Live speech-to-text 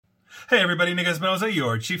Hey everybody, Nick Espinosa,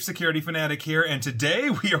 your chief security fanatic here, and today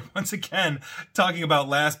we are once again talking about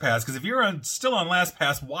LastPass, because if you're still on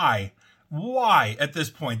LastPass, why? Why at this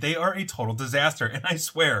point? They are a total disaster, and I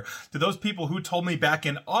swear to those people who told me back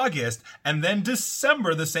in August and then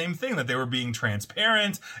December the same thing, that they were being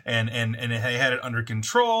transparent and they had it under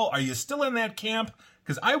control. Are you still in that camp?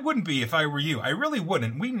 Because I wouldn't be if I were you. I really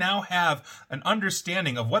wouldn't. We now have an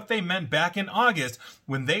understanding of what they meant back in August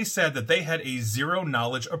when they said that they had a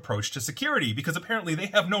zero-knowledge approach to security, because apparently they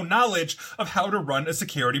have no knowledge of how to run a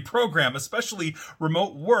security program, especially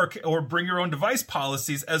remote work or bring your own device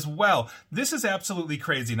policies as well. This is absolutely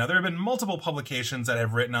crazy. Now, there have been multiple publications that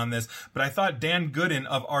have written on this, but I thought Dan Gooden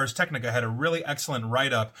of Ars Technica had a really excellent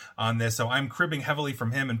write-up on this, so I'm cribbing heavily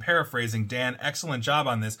from him and paraphrasing. Dan, excellent job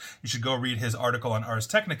on this. You should go read his article on Ars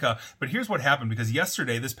Technica. But here's what happened, because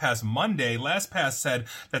yesterday, this past Monday, LastPass said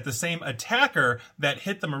that the same attacker that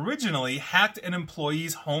hit them originally hacked an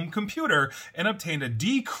employee's home computer and obtained a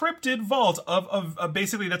decrypted vault of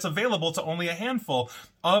basically that's available to only a handful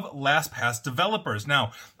of LastPass developers.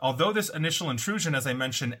 Now, although this initial intrusion, as I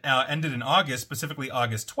mentioned, ended in August, specifically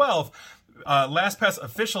August 12th, LastPass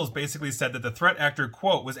officials basically said that the threat actor,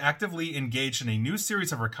 quote, was actively engaged in a new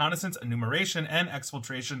series of reconnaissance, enumeration, and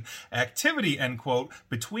exfiltration activity, end quote,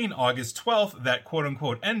 between August 12th, that quote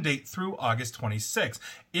unquote end date, through August 26th.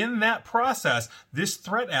 In that process, this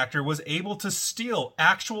threat actor was able to steal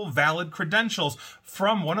actual valid credentials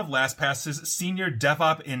from one of LastPass's senior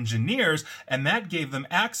DevOps engineers, and that gave them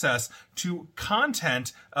access to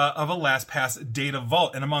content of a LastPass data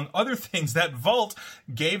vault. And among other things, that vault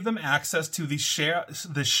gave them access to the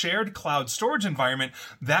shared cloud storage environment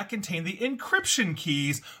that contained the encryption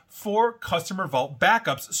keys for customer vault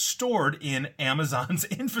backups stored in Amazon's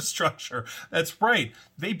infrastructure. That's right.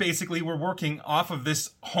 They basically were working off of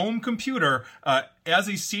this home computer as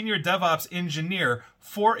a senior DevOps engineer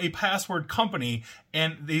for a password company,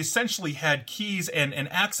 and they essentially had keys and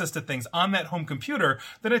access to things on that home computer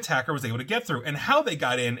that an attacker was able to get through. And how they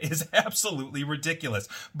got in is absolutely ridiculous.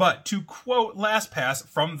 But to quote LastPass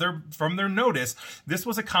from their notice, this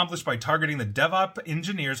was accomplished by targeting the DevOps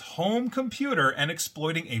engineer's home computer and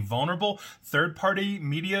exploiting a vulnerable third-party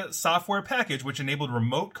media software package which enabled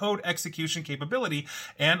remote code execution capability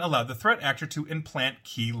and allowed the threat actor to implant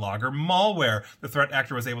keylogger malware. The threat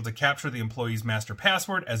actor was able to capture the employee's master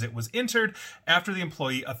password as it was entered after the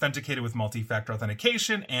employee authenticated with multi-factor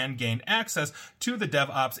authentication and gained access to the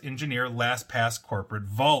DevOps engineer LastPass corporate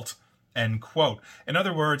vault. End quote. In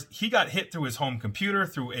other words, he got hit through his home computer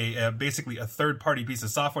through basically a third-party piece of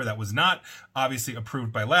software that was not obviously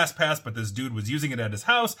approved by LastPass, but this dude was using it at his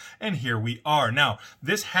house, and here we are. Now,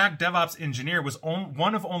 this hacked DevOps engineer was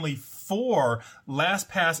one of only 4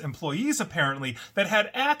 LastPass employees, apparently, that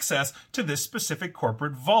had access to this specific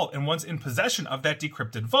corporate vault. And once in possession of that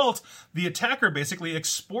decrypted vault, the attacker basically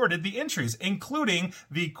exported the entries, including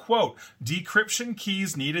the, quote, decryption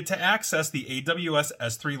keys needed to access the AWS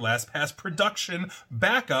S3 LastPass production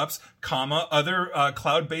backups, comma, other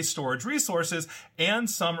cloud-based storage resources, and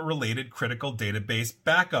some related critical database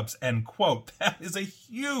backups, end quote. That is a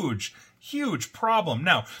huge problem.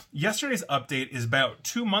 Now, yesterday's update is about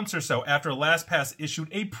 2 months or so after LastPass issued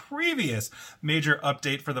a previous major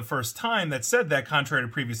update for the first time that said that, contrary to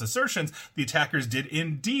previous assertions, the attackers did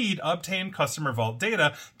indeed obtain customer vault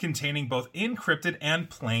data containing both encrypted and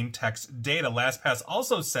plain text data. LastPass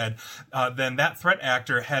also said then that threat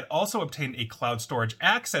actor had also obtained a cloud storage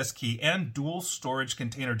access key and dual storage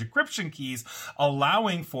container decryption keys,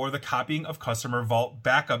 allowing for the copying of customer vault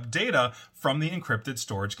backup data from the encrypted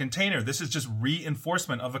storage container. This is just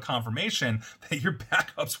reinforcement of the confirmation that your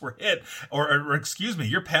backups were hit, or excuse me,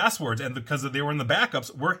 your passwords, and because they were in the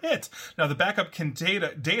backups, were hit. Now, the backup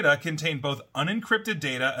data contained both unencrypted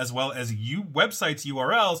data as well as websites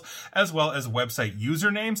URLs, as well as website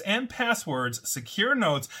usernames and passwords, secure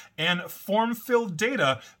notes, and form-filled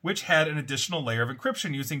data, which had an additional layer of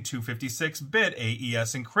encryption using 256-bit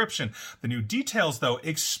AES encryption. The new details, though,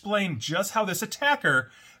 explain just how this attacker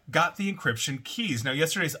got the encryption keys. Now,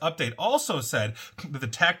 yesterday's update also said that the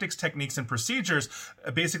tactics, techniques, and procedures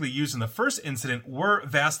basically used in the first incident were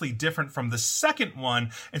vastly different from the second one,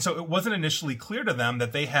 and so it wasn't initially clear to them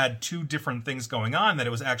that they had 2 different things going on, that it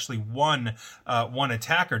was actually one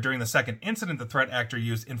attacker. During the second incident, the threat actor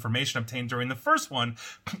used information obtained during the first one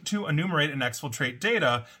to enumerate and exfiltrate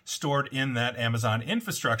data stored in that Amazon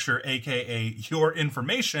infrastructure, aka your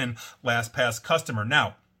information, LastPass customer.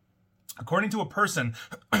 Now, according to a person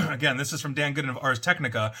Again, this is from Dan Goodman of Ars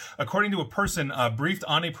Technica. According to a person briefed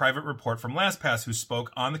on a private report from LastPass who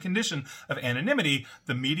spoke on the condition of anonymity,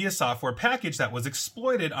 the media software package that was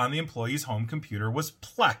exploited on the employee's home computer was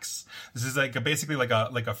Plex. This is basically like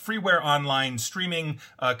a freeware online streaming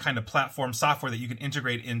kind of platform software that you can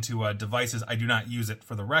integrate into devices. I do not use it,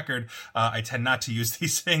 for the record. I tend not to use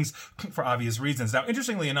these things for obvious reasons. Now,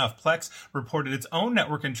 interestingly enough, Plex reported its own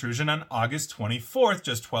network intrusion on August 24th,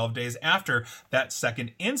 just 12 days after that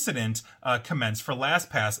second incident commenced for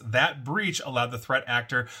LastPass. That breach allowed the threat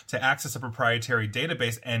actor to access a proprietary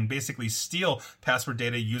database and basically steal password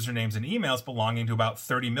data, usernames, and emails belonging to about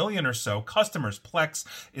 30 million or so customers. Plex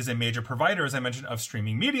is a major provider, as I mentioned, of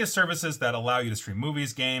streaming media services that allow you to stream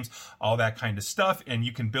movies, games, all that kind of stuff, and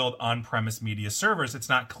you can build on-premise media servers. It's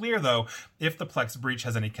not clear, though, if the Plex breach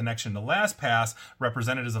has any connection to LastPass.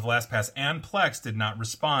 Representatives of LastPass and Plex did not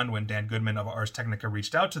respond when Dan Goodman of Ars Technica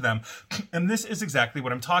reached out to them. And this is exactly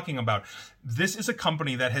what I'm talking about. This is a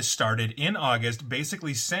company that has started in August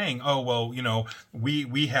basically saying, oh, well,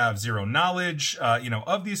 we have zero knowledge,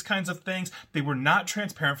 of these kinds of things. They were not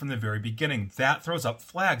transparent from the very beginning. That throws up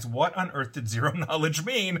flags. What on earth did zero knowledge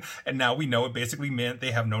mean? And now we know it basically meant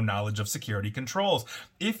they have no knowledge of security controls.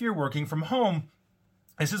 If you're working from home,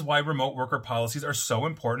 this is why remote worker policies are so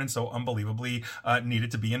important and so unbelievably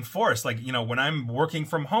needed to be enforced. When I'm working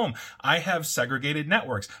from home, I have segregated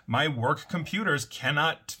networks. My work computers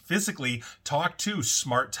cannot physically talk to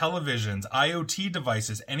smart televisions, IoT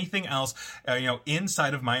devices, anything else,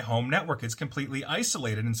 inside of my home network. It's completely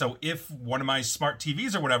isolated. And so if one of my smart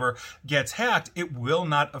TVs or whatever gets hacked, it will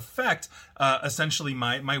not affect essentially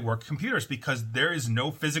my work computers, because there is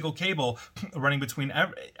no physical cable running between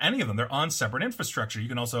any of them. They're on separate infrastructure. You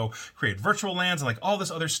can also create virtual LANs and all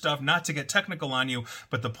this other stuff, not to get technical on you.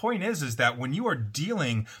 But the point is that when you are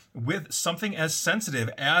dealing with something as sensitive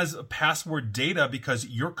as password data, because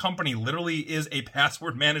your company literally is a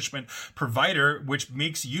password management provider, which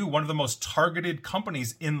makes you one of the most targeted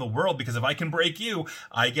companies in the world, because if I can break you,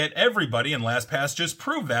 I get everybody, and LastPass just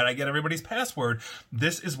proved that. I get everybody's password.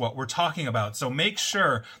 This is what we're talking about. So make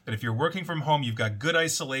sure that if you're working from home, you've got good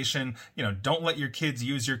isolation. Don't let your kids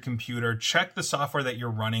use your computer. Check the software that you're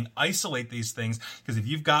running. Isolate these things, because if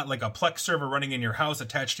you've got a Plex server running in your house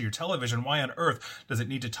attached to your television, why on earth does it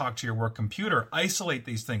need to talk to your work computer? Isolate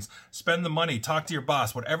these things. Spend the money. Talk to your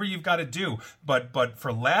boss. Whatever you've got to do. But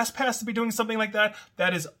for LastPass to be doing something like that,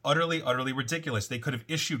 that is utterly, utterly ridiculous. They could have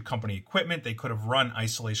issued company equipment. They could have run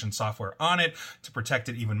isolation software on it to protect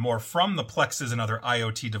it even more from the Plexes and other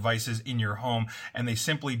IoT devices in your home, and they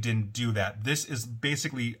simply didn't do that. This is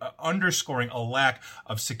basically underscoring a lack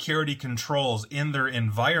of security controls in their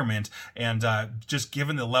environment, and just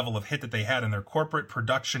given the level of hit that they had in their corporate,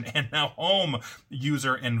 production, and now home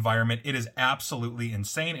user environment, it is absolutely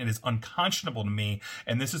insane. It is unconscionable to me,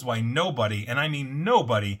 and this is why nobody, and I mean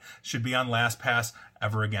nobody, should be on LastPass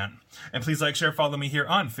ever again. And please like, share, follow me here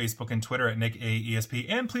on Facebook and Twitter at NickAESP,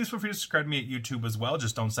 and please feel free to subscribe to me at YouTube as well.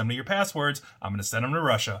 Just don't send me your passwords. I'm going to send them to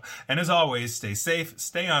Russia. And as always, stay safe,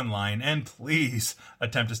 stay online, and please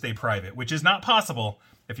attempt to stay private, which is not possible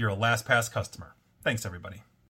if you're a LastPass customer. Thanks, everybody.